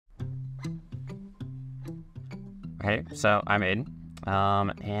Okay, so I'm Aiden,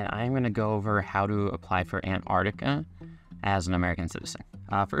 and I'm going to go over how to apply for Antarctica as an American citizen.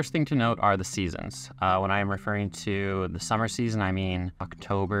 First thing to note are the seasons. When I'm referring to the summer season, I mean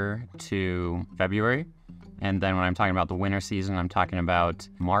October to February. And then when I'm talking about the winter season, I'm talking about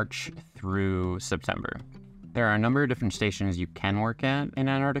March through September. There are a number of different stations you can work at in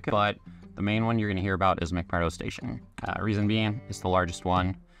Antarctica, but the main one you're going to hear about is McMurdo Station. Reason being, it's the largest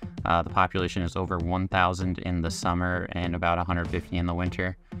one. The population is over 1,000 in the summer and about 150 in the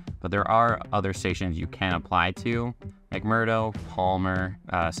winter. But there are other stations you can apply to: McMurdo, Palmer,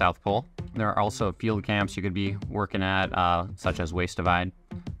 South Pole. There are also field camps you could be working at, such as Waste Divide.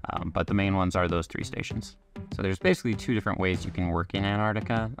 But the main ones are those three stations. So there's basically two different ways you can work in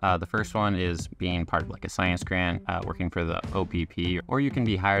Antarctica. The first one is being part of like a science grant, working for the OPP, or you can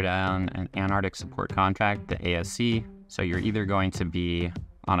be hired on an Antarctic support contract, the ASC. So you're either going to be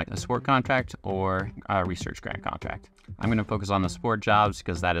on a support contract or a research grant contract. I'm going to focus on the support jobs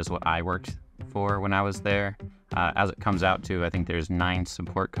because that is what I worked for when I was there. As it comes out to, I think there's 9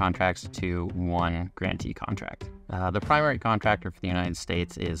 support contracts to 1 grantee contract. The primary contractor for the United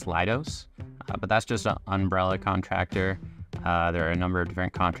States is Leidos, but that's just an umbrella contractor. There are a number of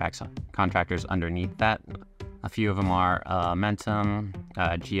different contractors underneath that. A few of them are Mentum,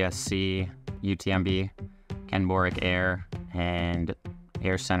 GSC, UTMB, Ken Boric Air, and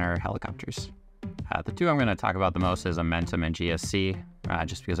Air Center Helicopters. The two I'm going to talk about the most is Mentum and GSC,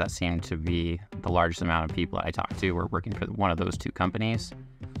 just because that seemed to be the largest amount of people I talked to were working for one of those two companies.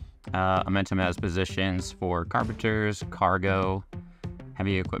 Mentum has positions for carpenters, cargo,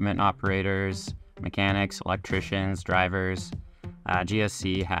 heavy equipment operators, mechanics, electricians, drivers.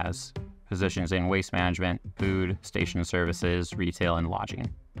 GSC has positions in waste management, food, station services, retail, and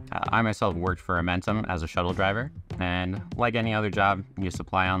lodging. I myself worked for Mentum as a shuttle driver, and like any other job, you just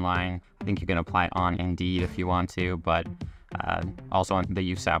apply online. I think you can apply on Indeed if you want to, but also on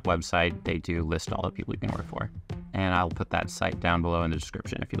the USAP website, they do list all the people you can work for. And I'll put that site down below in the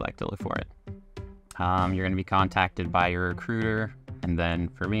description if you'd like to look for it. You're going to be contacted by your recruiter, and then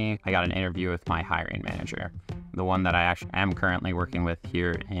for me, I got an interview with my hiring manager, the one that I actually am currently working with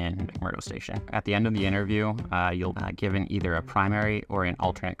here in McMurdo Station. At the end of the interview, you'll be given either a primary or an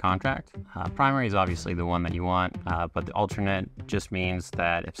alternate contract. Primary is obviously the one that you want, but the alternate just means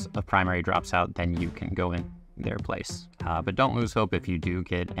that if a primary drops out, then you can go in their place. But don't lose hope if you do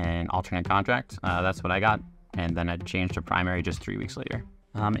get an alternate contract. That's what I got, and then I changed to primary just 3 weeks later.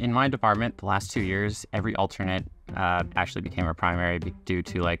 In my department, the last 2 years, every alternate actually became a primary due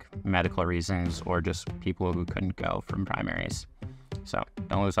to like medical reasons or just people who couldn't go from primaries. So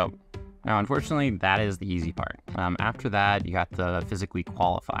don't lose hope. Now, unfortunately, that is the easy part. After that, you have to physically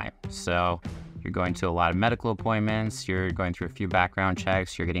qualify. So you're going to a lot of medical appointments, you're going through a few background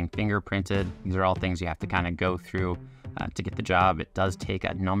checks, you're getting fingerprinted. These are all things you have to kind of go through to get the job. It does take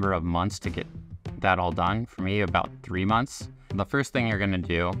a number of months to get that all done. For me, about 3 months. The first thing you're going to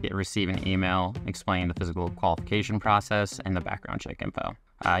do is receive an email explaining the physical qualification process and the background check info.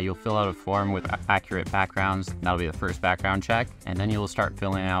 You'll fill out a form with accurate backgrounds. That'll be the first background check. And then you'll start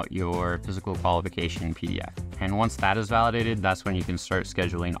filling out your physical qualification PDF. And once that is validated, that's when you can start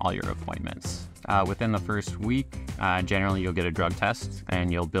scheduling all your appointments. Within the first week, generally you'll get a drug test, and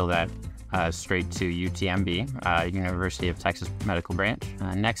you'll bill that straight to UTMB, University of Texas Medical Branch.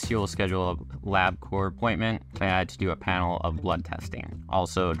 Next, you'll schedule a LabCorp appointment to do a panel of blood testing,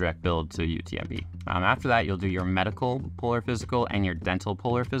 also direct billed to UTMB. After that, you'll do your medical polar physical and your dental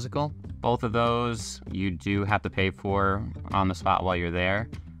polar physical. Both of those you do have to pay for on the spot while you're there,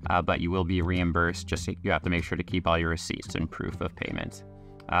 but you will be reimbursed. Just you have to make sure to keep all your receipts and proof of payment.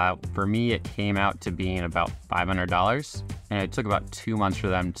 For me, it came out to being about $500, and it took about 2 months for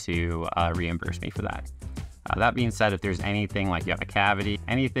them to reimburse me for that. That being said, if there's anything like you have a cavity,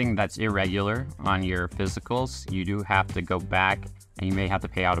 anything that's irregular on your physicals, you do have to go back, and you may have to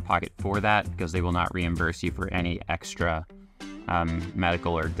pay out of pocket for that because they will not reimburse you for any extra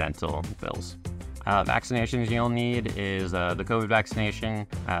medical or dental bills. Vaccinations you'll need is the COVID vaccination,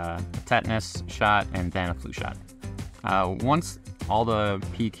 a tetanus shot, and then a flu shot. Once all the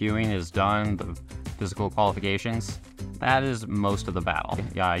PQing is done, the physical qualifications, that is most of the battle.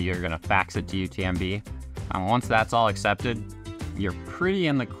 You're going to fax it to UTMB. Once that's all accepted, you're pretty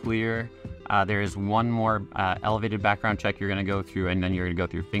in the clear. There is one more elevated background check you're going to go through, and then you're going to go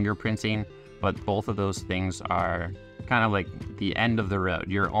through fingerprinting. But both of those things are kind of like the end of the road.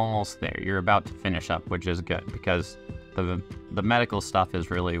 You're almost there. You're about to finish up, which is good because the medical stuff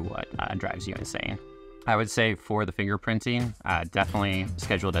is really what drives you insane. I would say for the fingerprinting, definitely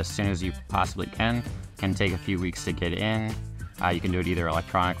schedule it as soon as you possibly can. Can take a few weeks to get in. You can do it either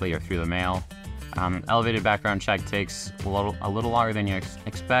electronically or through the mail. Elevated background check takes a little longer than you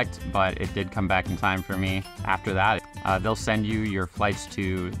expect, but it did come back in time for me. After that, they'll send you your flights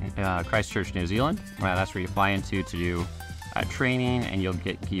to Christchurch, New Zealand. That's where you fly into to do training, and you'll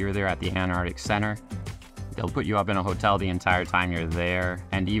get gear there at the Antarctic Center. They'll put you up in a hotel the entire time you're there,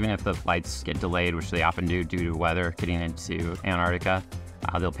 and even if the flights get delayed, which they often do due to weather getting into Antarctica,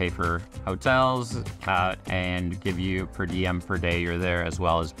 they'll pay for hotels and give you per diem per day you're there, as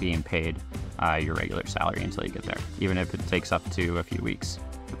well as being paid your regular salary until you get there, even if it takes up to a few weeks.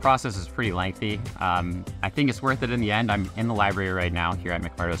 The process is pretty lengthy. I think it's worth it in the end. I'm in the library right now here at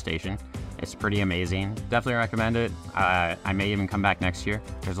McMurdo Station. It's pretty amazing. Definitely recommend it. I may even come back next year.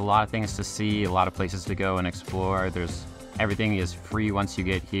 There's a lot of things to see, a lot of places to go and explore. Everything is free once you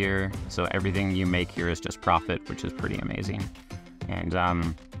get here, so everything you make here is just profit, which is pretty amazing.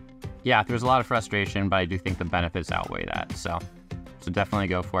 And yeah, there's a lot of frustration, but I do think the benefits outweigh that. So definitely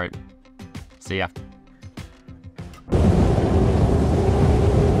go for it. See ya.